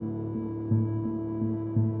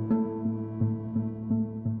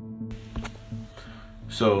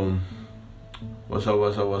So, what's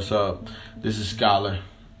up? This is Scholar.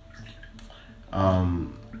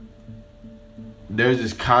 There's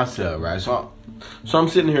this concept, right? So I'm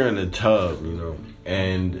sitting here in the tub,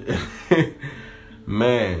 and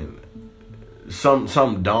man,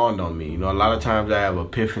 something dawned on me. A lot of times I have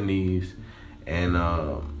epiphanies and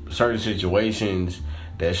certain situations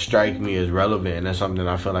that strike me as relevant, and that's something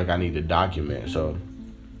I feel like I need to document. So,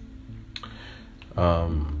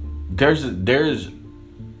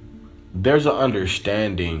 there's an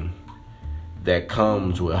understanding that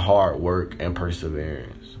comes with hard work and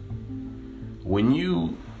perseverance.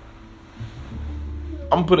 I'm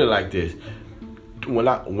gonna put it like this: when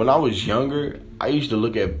I was younger, I used to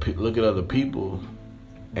look at other people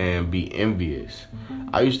and be envious.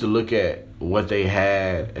 I used to look at what they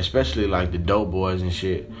had, especially like the dope boys and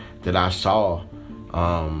shit that I saw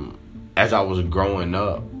as I was growing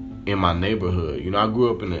up in my neighborhood. I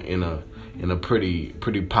grew up in a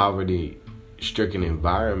pretty poverty-stricken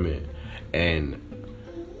environment, and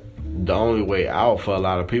the only way out for a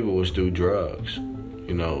lot of people was through drugs.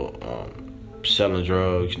 Selling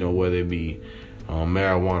drugs. Whether it be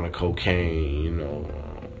marijuana, cocaine,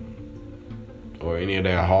 or any of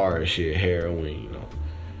that hard shit, heroin.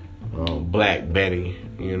 Black Betty.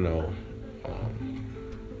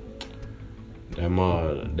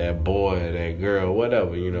 That boy, that girl,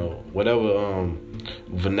 whatever. Whatever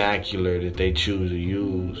vernacular that they choose to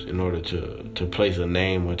use in order to place a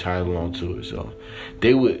name or title onto it. So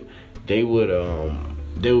they would be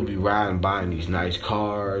riding by in these nice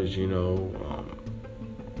cars,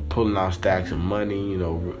 pulling out stacks of money,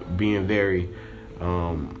 being very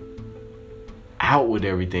out with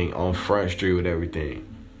everything, on Front Street with everything.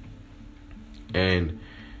 And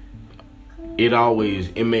it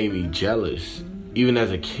made me jealous. Even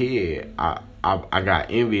as a kid, I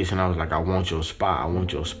got envious, and I was like, I want your spot. I want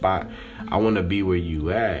to be where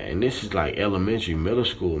you at. And this is like elementary, middle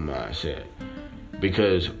school mindset,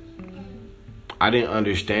 because I didn't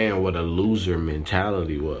understand what a loser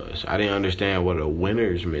mentality was. I didn't understand what a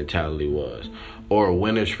winner's mentality was, or a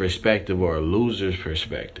winner's perspective, or a loser's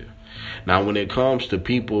perspective. Now, when it comes to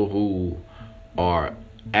people who are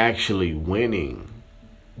actually winning,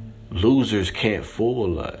 losers can't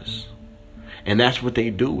fool us. And that's what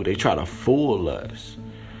they do. They try to fool us.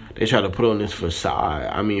 They try to put on this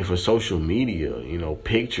facade. For social media,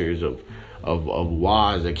 pictures of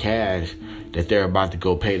wads of cash that they're about to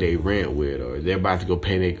go pay their rent with, or they're about to go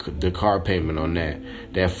pay the car payment on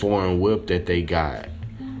that foreign whip that they got.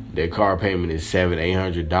 Their car payment is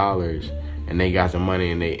 $700-800, and they got the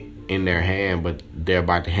money in their hand, but they're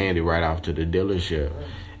about to hand it right off to the dealership,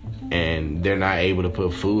 and they're not able to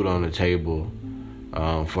put food on the table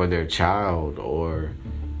for their child, or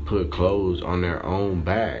put clothes on their own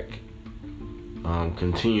back.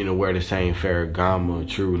 Continue to wear the same Ferragamo,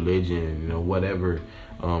 True Religion, whatever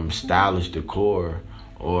stylish decor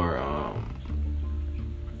or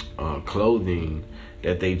clothing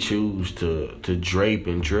that they choose to drape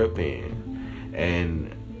and drip in.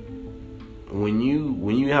 And when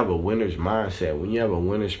you have a winner's mindset, when you have a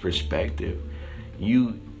winner's perspective,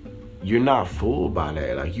 you're not fooled by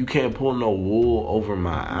that. Like, you can't pull no wool over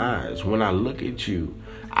my eyes. When I look at you,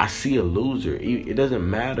 I see a loser. It doesn't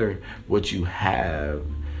matter what you have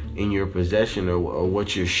in your possession, or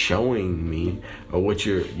what you're showing me, or what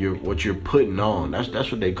you're putting on.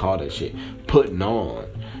 That's what they call that shit, putting on.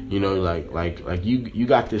 Like you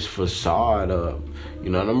got this facade up.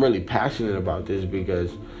 And I'm really passionate about this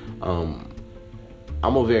because I'm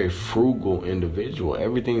a very frugal individual.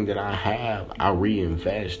 Everything that I have, I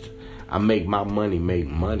reinvest. I make my money make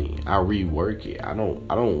money. I rework it. I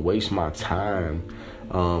don't waste my time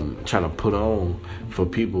trying to put on for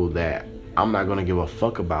people that I'm not gonna give a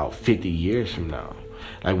fuck about 50 years from now.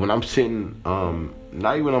 Like, when I'm sitting,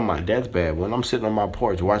 not even on my deathbed, when I'm sitting on my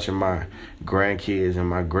porch watching my grandkids and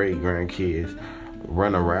my great grandkids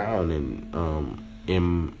run around and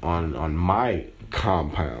on my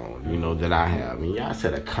compound, that I have. And I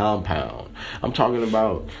said a compound. I'm talking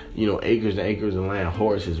about, acres and acres of land,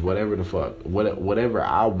 horses, whatever the fuck, whatever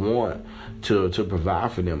I want to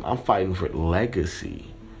provide for them. I'm fighting for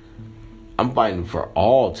legacy. I'm fighting for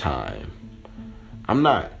all time. I'm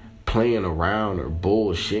not playing around or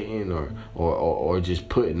bullshitting or just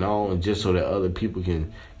putting on just so that other people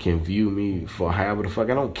can view me for however the fuck.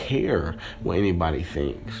 I don't care what anybody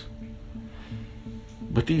thinks.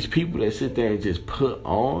 But these people that sit there and just put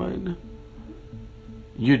on,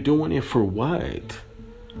 you're doing it for what?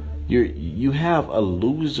 You have a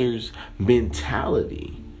loser's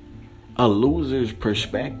mentality, a loser's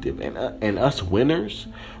perspective, and us winners,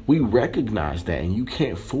 we recognize that, and you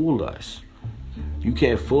can't fool us. You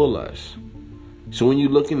can't fool us. So when you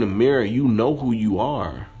look in the mirror, you know who you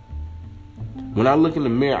are. When I look in the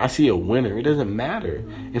mirror, I see a winner. It doesn't matter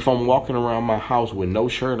if I'm walking around my house with no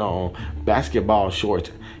shirt on, basketball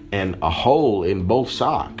shorts, and a hole in both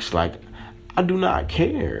socks. Like, I do not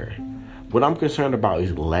care. What I'm concerned about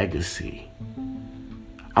is legacy.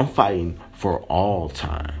 I'm fighting for all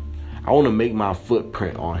time. I want to make my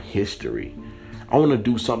footprint on history. I want to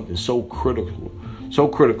do something so critical, so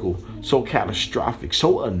catastrophic,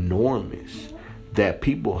 so enormous that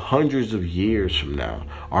people hundreds of years from now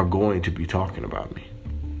are going to be talking about me.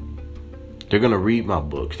 They're going to read my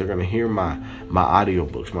books. They're going to hear my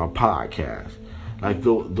audiobooks, my podcast. Like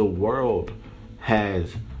the world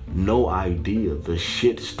has no idea the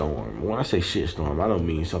shitstorm. When I say shitstorm, I don't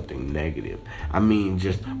mean something negative. I mean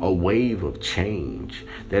just a wave of change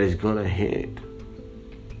that is going to hit.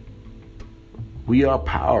 We are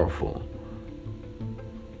powerful.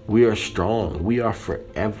 We are strong. We are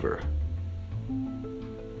forever.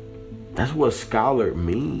 That's what scholar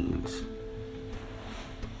means.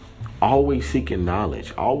 Always seeking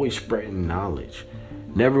knowledge, always spreading knowledge,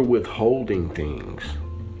 never withholding things,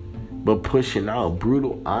 but pushing out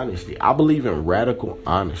brutal honesty. I believe in radical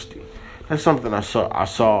honesty. That's something I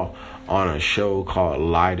saw on a show called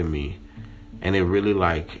Lie to Me, and it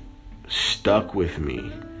really stuck with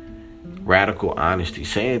me. Radical honesty,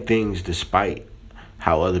 saying things despite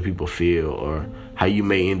how other people feel or how you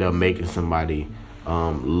may end up making somebody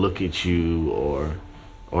look at you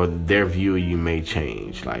or their view of you may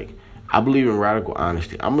change. Like, I believe in radical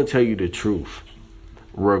honesty. I'm gonna tell you the truth,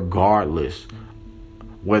 regardless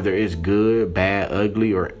whether it's good, bad,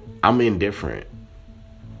 ugly, or I'm indifferent.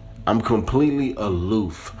 I'm completely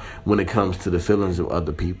aloof when it comes to the feelings of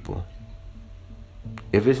other people.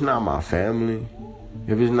 If it's not my family,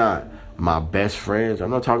 if it's not my best friends,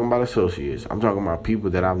 I'm not talking about associates. I'm talking about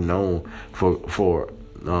people that I've known for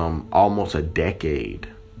almost a decade.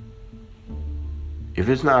 If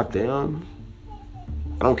it's not them,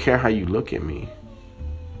 I don't care how you look at me.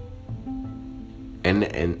 And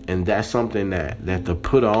that's something that the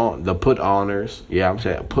put honors,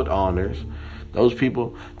 those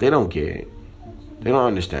people, they don't get it. They don't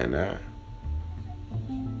understand that.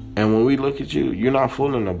 And when we look at you, you're not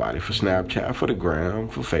fooling nobody for Snapchat, for the gram,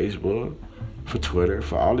 for Facebook, for Twitter,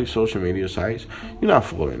 for all these social media sites. You're not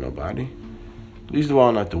fooling nobody. Least of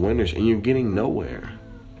all, not the winners, and you're getting nowhere.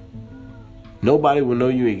 Nobody will know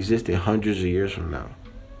you existed hundreds of years from now.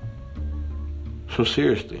 So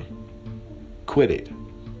seriously, quit it.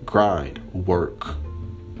 Grind. Work.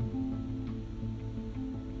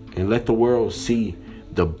 And let the world see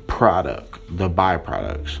the product, the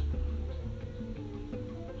byproducts.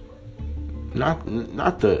 Not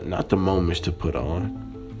the moments to put on.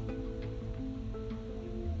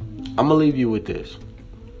 I'm gonna leave you with this.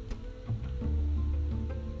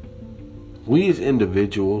 We as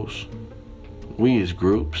individuals, we as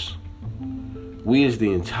groups, we as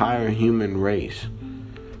the entire human race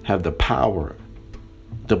have the power,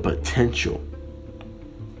 the potential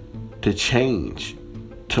to change,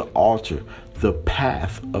 to alter the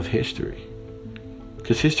path of history.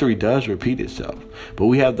 Because history does repeat itself. But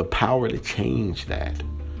we have the power to change that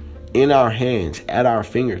in our hands, at our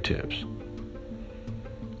fingertips.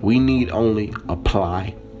 We need only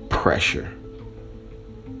apply pressure.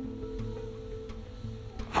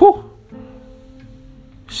 Whew.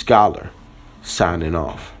 Scholar, signing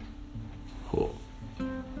off.